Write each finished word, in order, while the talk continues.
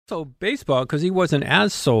also baseball, because he wasn't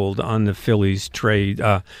as sold on the Phillies trade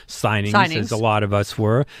signings as a lot of us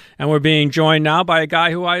were. And we're being joined now by a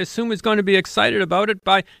guy who I assume is going to be excited about it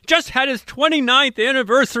just had his 29th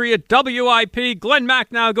anniversary at WIP, Glen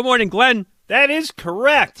Macnow. Good morning, Glenn. That is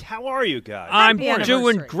correct. How are you guys? I'm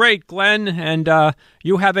doing great, Glenn. And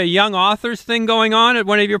you have a young authors thing going on at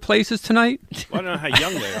one of your places tonight? Well, I don't know how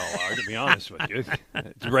young they all are, to be honest with you.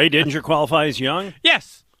 Ray Didinger qualify as young?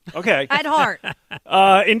 Yes. Okay. At heart.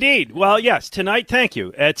 Indeed. Well, yes, tonight, thank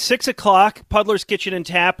you. At 6 o'clock, Puddler's Kitchen and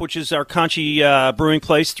Tap, which is our Conchi brewing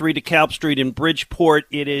place, 3 DeKalb Street in Bridgeport.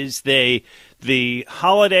 It is the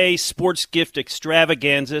holiday sports gift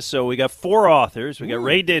extravaganza. So we got 4 authors. We got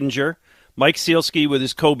Ray Didinger, Mike Sealski with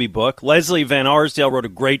his Kobe book. Leslie Van Arsdale wrote a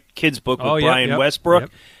great kids book with Brian Westbrook.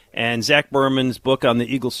 Yep. And Zach Berman's book on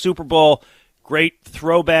the Eagles Super Bowl. Great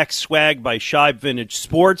throwback swag by Shibe Vintage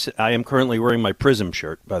Sports. I am currently wearing my Prism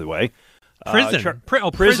shirt, by the way. Prism.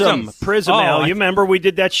 Prism. Al, you remember we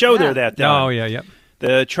did that show there that time. Oh, yeah, yep.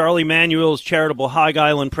 The Charlie Manuel's Charitable Hog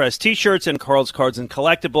Island Press T-shirts and Carl's Cards and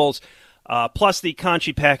Collectibles, plus the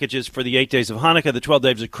Conchi packages for the 8 days of Hanukkah, the 12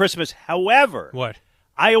 days of Christmas. However, what?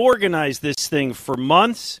 I organized this thing for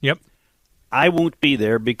months. Yep. I won't be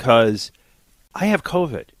there because I have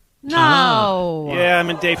COVID. No. Yeah,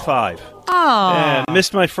 I'm in day 5. Oh. Yeah,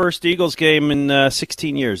 missed my first Eagles game in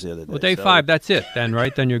 16 years the other day. Well, day 5, that's it then,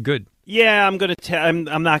 right? Then you're good. Yeah, I'm gonna.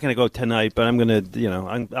 I'm not gonna go tonight, but I'm gonna.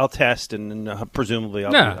 I'll test and presumably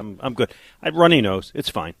I'm good. I have runny nose. It's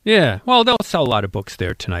fine. Yeah. Well, they'll sell a lot of books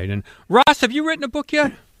there tonight. And Ross, have you written a book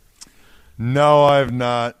yet? No, I have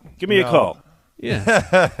not. Give me a call.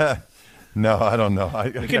 Yeah. No, I don't know.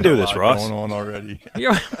 You can do this, Ross. Going on already.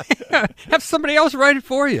 Have somebody else write it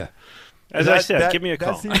for you. As I said, give me a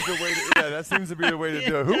call. That seems to be the way to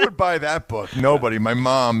do it. Who would buy that book? Nobody. My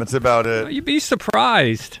mom. That's about it. You'd be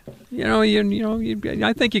surprised.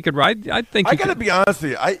 I think you could write. I got to be honest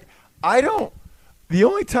with you. I don't. The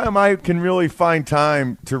only time I can really find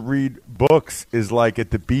time to read books is like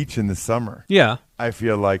at the beach in the summer. Yeah. I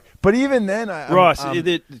feel like. But even then, Ross,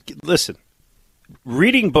 listen.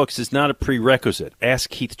 Reading books is not a prerequisite. Ask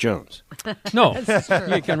Keith Jones. No,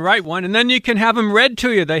 you can write one, and then you can have them read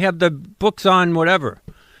to you. They have the books on whatever.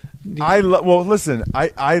 Listen,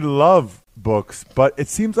 I love books, but it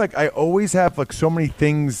seems like I always have like so many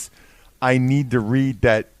things I need to read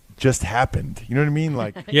that just happened. You know what I mean?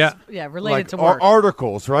 Like related to work.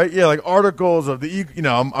 Articles, right? Yeah, like articles of the.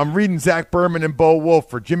 I'm reading Zach Berman and Bo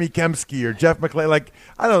Wolf or Jimmy Kemsky or Jeff McClay. Like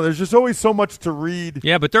I don't know. There's just always so much to read.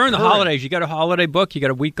 Yeah, but during the holidays, you got a holiday book. You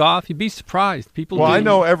got a week off. You'd be surprised. People. Well, I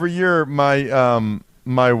know every year my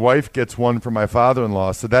wife gets one for my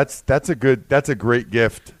father-in-law, so that's a great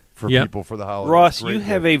gift for people for the holidays. Ross, you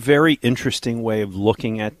have a very interesting way of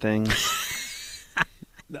looking at things.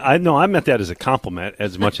 I know I meant that as a compliment,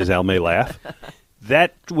 as much as Al may laugh.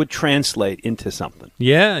 That would translate into something.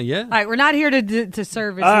 Yeah. All right, we're not here to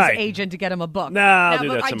serve as his agent to get him a book. No, I'll do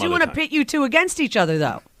that I some do other want to time. pit you two against each other,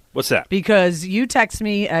 though. What's that? Because you text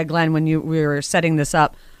me, Glenn, when we were setting this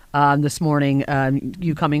up this morning,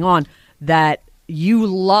 you coming on, that you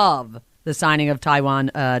love the signing of Taiwan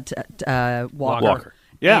Walker.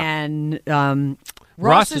 Yeah. And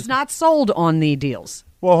Ross is not sold on the deals.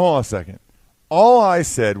 Well, hold on a second. All I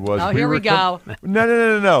said was... here we go.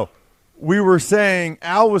 No. We were saying,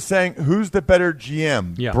 Al was saying, who's the better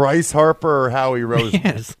GM, Bryce Harper or Howie Roseman?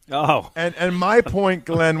 Yes. Oh. And my point,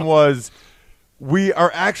 Glenn, was we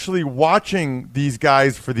are actually watching these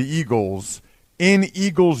guys for the Eagles in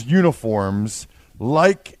Eagles uniforms,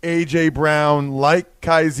 like A.J. Brown, like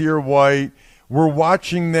Kaiser White. We're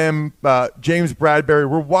watching them, James Bradbury,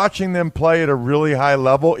 we're watching them play at a really high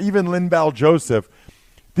level, even Linval Joseph.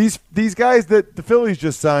 These guys that the Phillies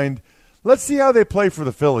just signed, let's see how they play for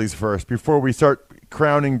the Phillies first before we start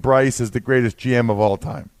crowning Bryce as the greatest GM of all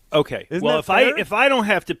time. Okay. Isn't well, that fair? if I don't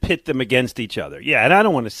have to pit them against each other, and I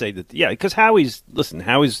don't want to say that, because Howie's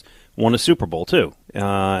won a Super Bowl too,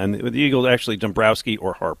 and the Eagles actually Dombrowski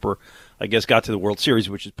or Harper, I guess, got to the World Series,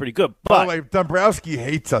 which is pretty good. But by the way, Dombrowski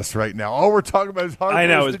hates us right now. All we're talking about is Harper. I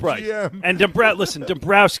know as is the Bryce. GM. And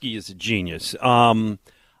Dombrowski is a genius.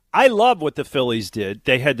 I love what the Phillies did.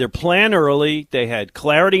 They had their plan early. They had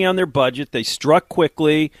clarity on their budget. They struck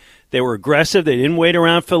quickly. They were aggressive. They didn't wait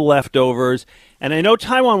around for the leftovers. And I know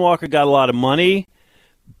Taiwan Walker got a lot of money,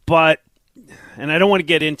 but, and I don't want to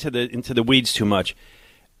get into the weeds too much,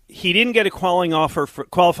 he didn't get a qualifying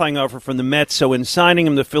offer from the Mets, so in signing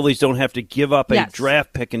him, the Phillies don't have to give up a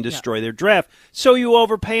draft pick and destroy their draft. So you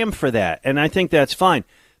overpay him for that, and I think that's fine.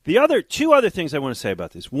 The two other things I want to say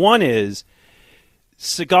about this. One is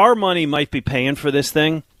cigar money might be paying for this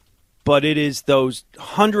thing, but it is those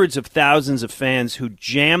hundreds of thousands of fans who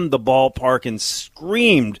jammed the ballpark and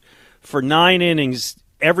screamed for 9 innings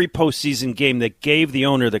every postseason game that gave the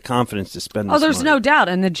owner the confidence to spend this there's money. no doubt.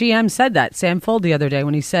 And the GM said that, Sam Fuld, the other day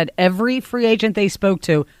when he said every free agent they spoke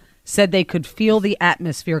to said they could feel the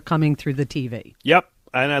atmosphere coming through the TV. Yep,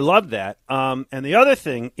 and I love that. And the other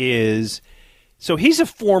thing is, so he's a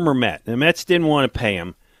former Met. The Mets didn't want to pay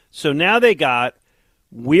him. So now they got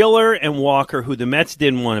Wheeler and Walker, who the Mets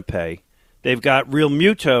didn't want to pay. They've got Real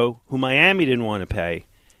Muto, who Miami didn't want to pay.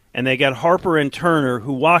 And they got Harper and Turner,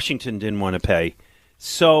 who Washington didn't want to pay.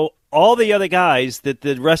 So all the other guys that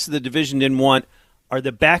the rest of the division didn't want are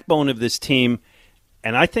the backbone of this team,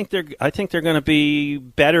 and I think they're going to be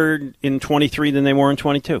better in 23 than they were in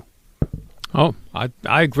 22. Oh, I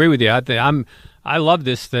agree with you. I love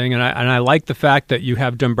this thing, and I like the fact that you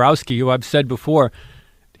have Dombrowski, who I've said before,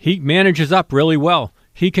 he manages up really well.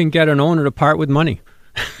 He can get an owner to part with money.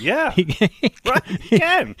 Yeah, he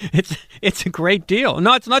can. It's a great deal.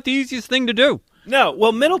 No, it's not the easiest thing to do. No,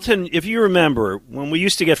 well, Middleton, if you remember, when we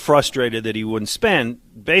used to get frustrated that he wouldn't spend,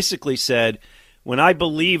 basically said, when I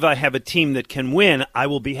believe I have a team that can win, I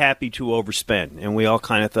will be happy to overspend. And we all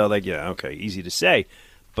kind of thought, like, yeah, okay, easy to say.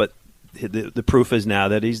 But the proof is now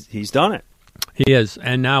that he's done it. He is.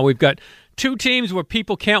 And now we've got two teams where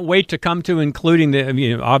people can't wait to come to, including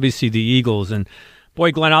obviously the Eagles. And,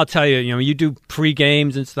 boy, Glenn, I'll tell you, you do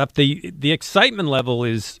pre-games and stuff. The excitement level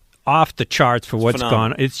is off the charts for what's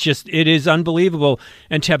gone. It is unbelievable.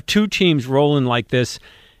 And to have two teams rolling like this,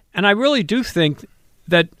 and I really do think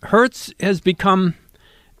that Hurts has become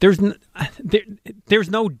there's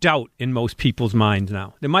no doubt in most people's minds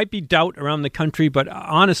now. There might be doubt around the country, but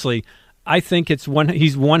honestly, I think he's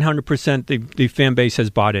 100% the fan base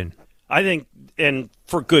has bought in. I think, and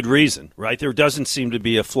for good reason, right? There doesn't seem to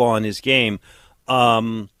be a flaw in his game.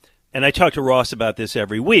 And I talk to Ross about this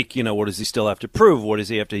every week. What does he still have to prove? What does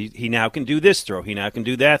he have to? He now can do this throw. He now can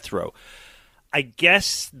do that throw. I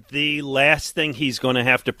guess the last thing he's going to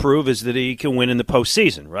have to prove is that he can win in the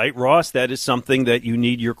postseason, right, Ross? That is something that you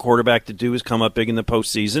need your quarterback to do, is come up big in the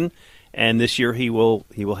postseason. And this year he will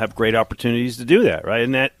have great opportunities to do that, right?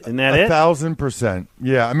 Isn't that it? 1,000%.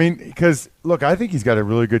 Yeah, I mean, because, look, I think he's got a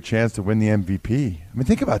really good chance to win the MVP. I mean,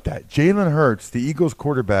 think about that. Jalen Hurts, the Eagles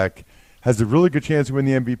quarterback, has a really good chance to win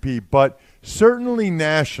the MVP, but certainly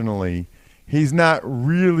nationally, he's not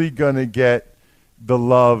really going to get the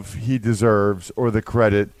love he deserves or the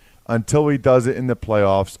credit until he does it in the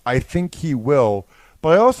playoffs. I think he will, but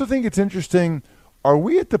I also think it's interesting, are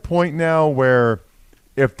we at the point now where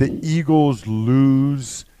if the Eagles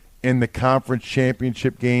lose in the conference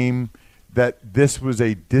championship game, that this was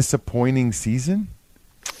a disappointing season?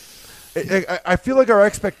 I feel like our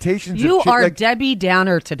expectations. You are Debbie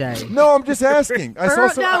Downer today. No, I'm just asking.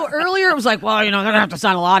 Earlier it was like, well, they're going to have to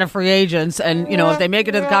sign a lot of free agents, and if they make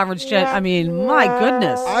it to the conference, I mean, my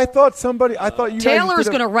goodness. I thought you. Taylor's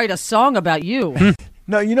going to write a song about you.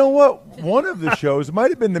 Now, you know what? One of the shows, it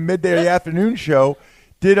might have been the midday or the afternoon show,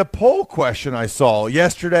 did a poll question I saw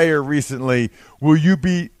yesterday or recently. Will you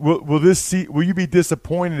be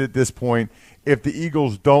disappointed at this point if the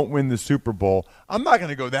Eagles don't win the Super Bowl? I'm not going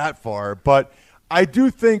to go that far, but I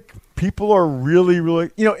do think people are really, really,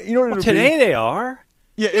 today they are.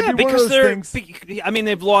 Yeah, because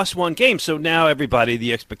they've lost one game, so now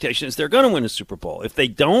the expectation is they're going to win a Super Bowl. If they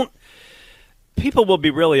don't, people will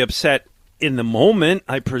be really upset in the moment,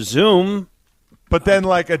 I presume. But then,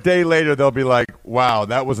 like a day later, they'll be like, "Wow,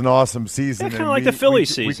 that was an awesome season." Kind of like the Phillies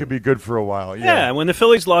season. We could be good for a while. Yeah, when the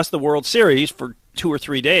Phillies lost the World Series for 2 or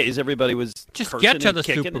 3 days, everybody was just get to the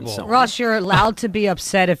Super Bowl. So Ross, you're allowed to be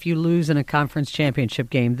upset if you lose in a conference championship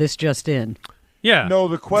game. This just in. Yeah. No,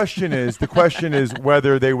 the question is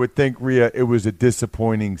whether they would think, Rhea, it was a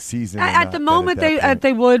disappointing season. At the moment,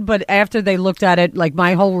 they would, but after they looked at it, like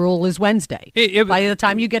my whole rule is Wednesday. By the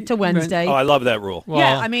time you get to Wednesday. Oh, I love that rule. Well,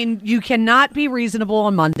 yeah, I mean, you cannot be reasonable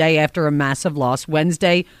on Monday after a massive loss.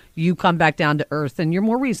 Wednesday, you come back down to earth and you're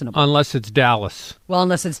more reasonable. Unless it's Dallas. Well,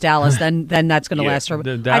 unless it's Dallas, then that's going to last for,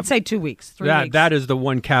 I'd say 2 weeks, 3 weeks. That is the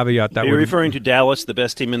one caveat. Are you referring to Dallas, the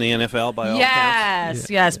best team in the NFL by all counts?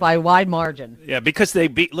 Yes, by a wide margin. Yeah, because they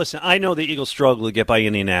beat – listen, I know the Eagles struggled to get by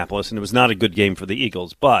Indianapolis, and it was not a good game for the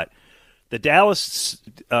Eagles, but the Dallas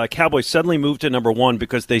Cowboys suddenly moved to number one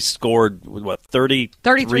because they scored,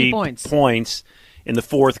 33 points in the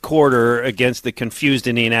fourth quarter against the confused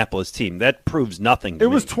Indianapolis team. That proves nothing to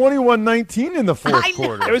me. It was 21-19 in the fourth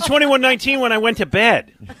quarter. It was 21-19 when I went to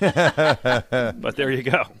bed. But there you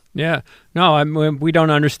go. Yeah. No, we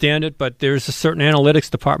don't understand it, but there's a certain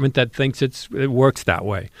analytics department that thinks it works that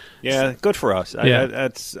way. Yeah, good for us. Yeah.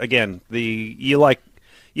 That's, again, you like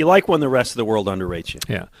when the rest of the world underrates you.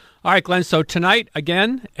 Yeah. All right, Glenn. So tonight,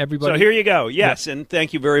 again, everybody. So here you go. Yes, and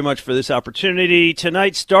thank you very much for this opportunity.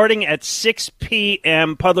 Tonight, starting at 6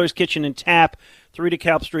 p.m., Puddler's Kitchen and Tap, 3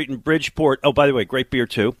 DeKalb Street in Bridgeport. Oh, by the way, great beer,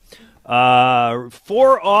 too. 4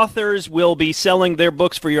 authors will be selling their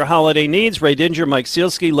books for your holiday needs. Ray Dinger, Mike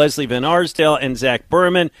Sealski, Leslie Van Arsdale, and Zach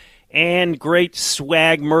Berman. And great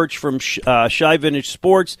swag merch from Shy Vintage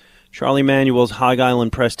Sports, Charlie Manuel's Hog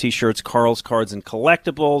Island Press T-shirts, Carl's Cards and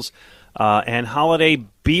Collectibles, and holiday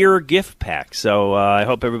beer gift pack. So I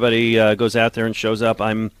hope everybody goes out there and shows up.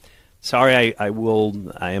 I'm sorry,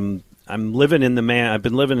 I'm living in I've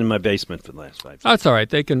been living in my basement for the last 5 years. That's all right.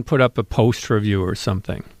 They can put up a post review or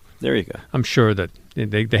something. There you go. I'm sure that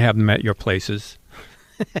they have them at your places.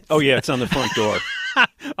 Oh, yeah, it's on the front door.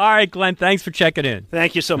 All right, Glenn, thanks for checking in.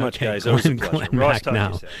 Thank you so much, guys. It was a pleasure. Glenn Ross,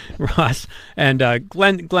 Macnow. Ross, and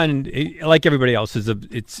Glenn, like everybody else,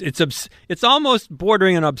 it's almost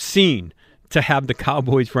bordering on obscene to have the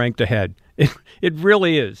Cowboys ranked ahead. It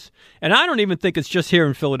really is. And I don't even think it's just here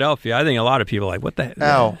in Philadelphia. I think a lot of people are like, what the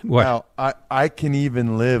hell? Al, I can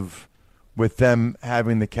even live with them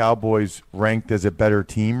having the Cowboys ranked as a better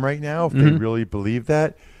team right now if they really believe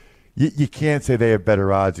that. You can't say they have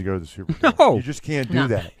better odds to go to the Super Bowl. No. You just can't do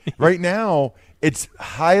that. Right now, it's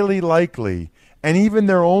highly likely, and even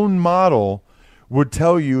their own model would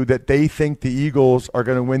tell you that they think the Eagles are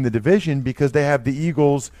going to win the division because they have the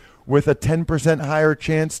Eagles with a 10% higher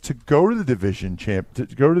chance to go to the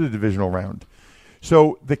divisional round.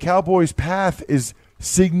 So the Cowboys' path is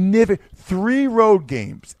significant. 3 road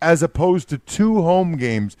games as opposed to 2 home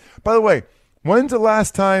games. By the way, when's the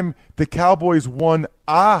last time the Cowboys won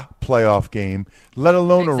a playoff game, let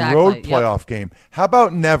alone a road playoff game? How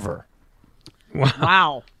about never?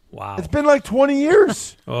 Wow. It's been like 20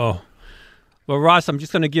 years. Oh. Well, Ross, I'm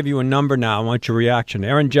just going to give you a number now. I want your reaction.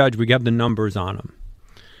 Aaron Judge, we have the numbers on him.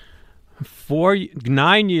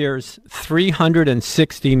 9 years,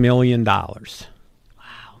 $360 million. Wow.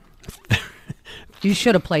 You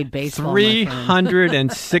should have played baseball.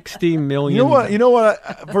 $360 million. You know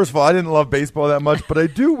what? First of all, I didn't love baseball that much, but I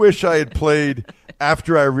do wish I had played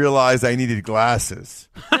after I realized I needed glasses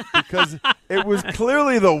because it was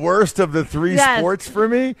clearly the worst of the 3 sports for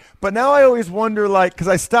me. But now I always wonder, like, because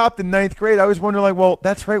I stopped in 9th grade, I always wonder, like, well,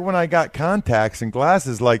 that's right when I got contacts and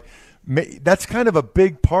glasses. Like, that's kind of a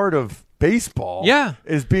big part of baseball. Yeah,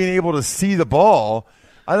 is being able to see the ball.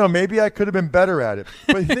 I don't know. Maybe I could have been better at it.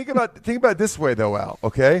 But think about it this way, though, Al.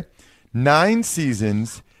 Okay, 9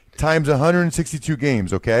 seasons times 162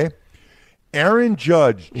 games. Okay, Aaron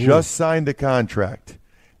Judge just signed a contract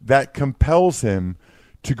that compels him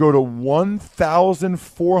to go to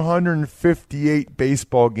 1,458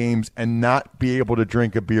 baseball games and not be able to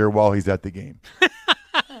drink a beer while he's at the game.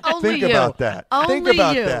 Think about that. Think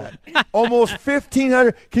about that. Almost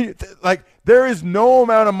 1,500. There is no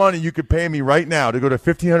amount of money you could pay me right now to go to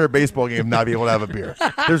 1,500 baseball games and not be able to have a beer.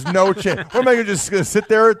 There's no chance. What am I just going to sit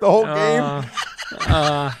there the whole game?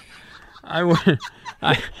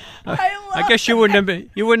 I guess you wouldn't have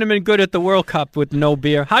been good at the World Cup with no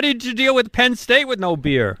beer. How did you deal with Penn State with no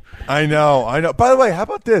beer? I know. By the way, how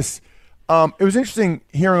about this? It was interesting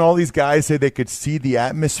hearing all these guys say they could see the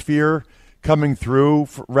atmosphere coming through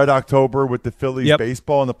for Red October with the Phillies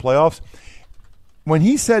baseball in the playoffs. When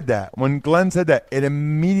he said that, when Glenn said that, it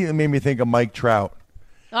immediately made me think of Mike Trout.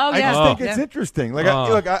 Oh, yeah. I just think it's interesting.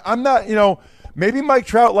 I'm not, maybe Mike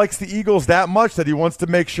Trout likes the Eagles that much that he wants to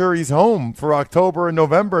make sure he's home for October and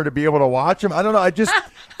November to be able to watch him. I don't know.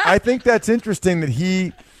 I think that's interesting that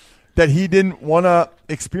he didn't want to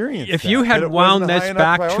experience If you had wound this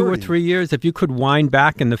back 2 or 3 years, if you could wind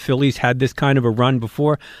back and the Phillies had this kind of a run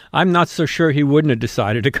before, I'm not so sure he wouldn't have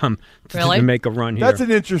decided to come to make a run here. That's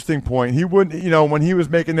an interesting point. He wouldn't, when he was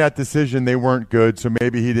making that decision, they weren't good, so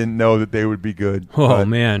maybe he didn't know that they would be good. Oh,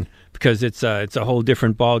 man, because it's a whole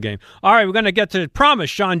different ball game. All right, we're going to get to Promise.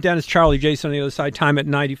 Sean Dennis, Charlie Jason on the other side. Time at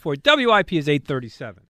 94. WIP is 8:37.